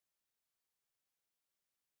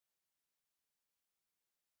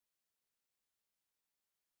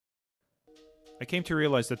I came to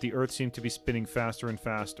realize that the Earth seemed to be spinning faster and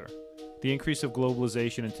faster. The increase of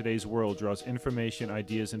globalization in today's world draws information,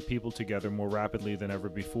 ideas, and people together more rapidly than ever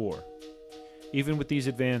before. Even with these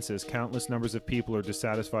advances, countless numbers of people are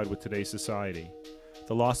dissatisfied with today's society.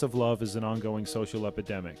 The loss of love is an ongoing social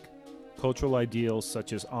epidemic. Cultural ideals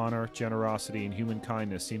such as honor, generosity, and human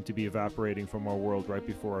kindness seem to be evaporating from our world right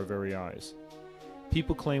before our very eyes.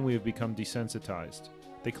 People claim we have become desensitized.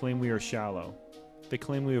 They claim we are shallow. They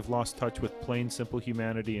claim we have lost touch with plain, simple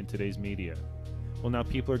humanity in today's media. Well, now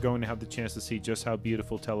people are going to have the chance to see just how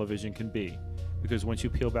beautiful television can be, because once you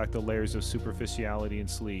peel back the layers of superficiality and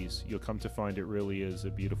sleaze, you'll come to find it really is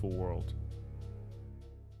a beautiful world.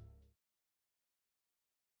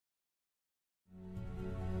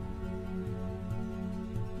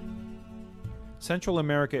 Central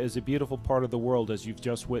America is a beautiful part of the world, as you've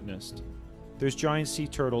just witnessed. There's giant sea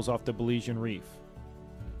turtles off the Belizean Reef.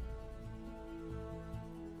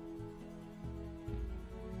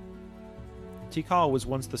 Tikal was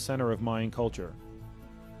once the center of Mayan culture.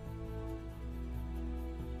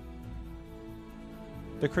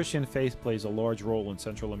 The Christian faith plays a large role in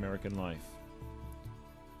Central American life.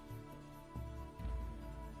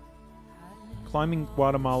 Climbing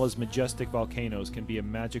Guatemala's majestic volcanoes can be a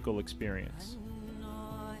magical experience.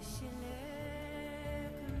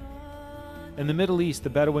 In the Middle East, the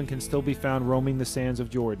Bedouin can still be found roaming the sands of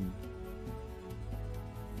Jordan.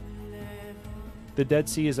 The Dead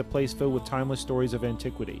Sea is a place filled with timeless stories of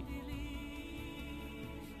antiquity.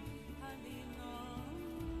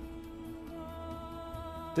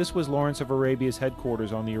 This was Lawrence of Arabia's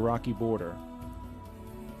headquarters on the Iraqi border.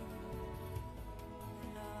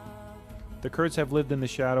 The Kurds have lived in the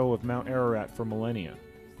shadow of Mount Ararat for millennia.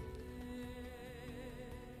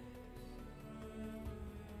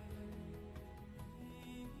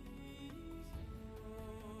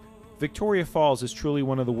 Victoria Falls is truly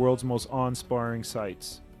one of the world's most awe-inspiring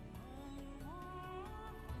sights.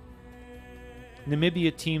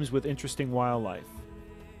 Namibia teems with interesting wildlife.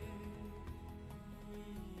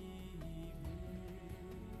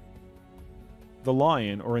 The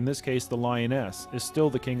lion, or in this case the lioness, is still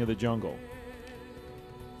the king of the jungle.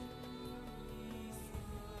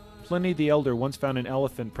 Pliny the Elder once found an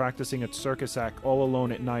elephant practicing its circus act all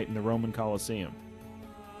alone at night in the Roman Colosseum.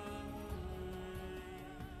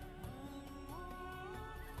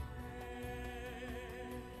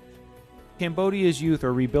 Cambodia's youth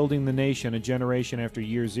are rebuilding the nation a generation after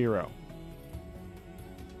year zero.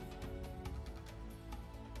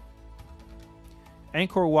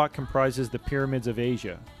 Angkor Wat comprises the pyramids of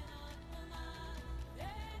Asia.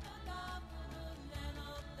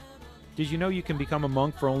 Did you know you can become a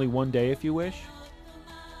monk for only one day if you wish?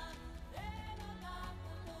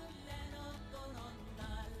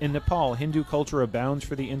 In Nepal, Hindu culture abounds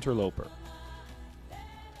for the interloper.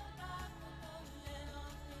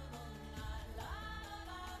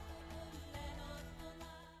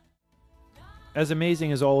 As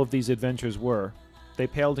amazing as all of these adventures were, they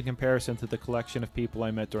paled in comparison to the collection of people I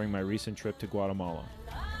met during my recent trip to Guatemala.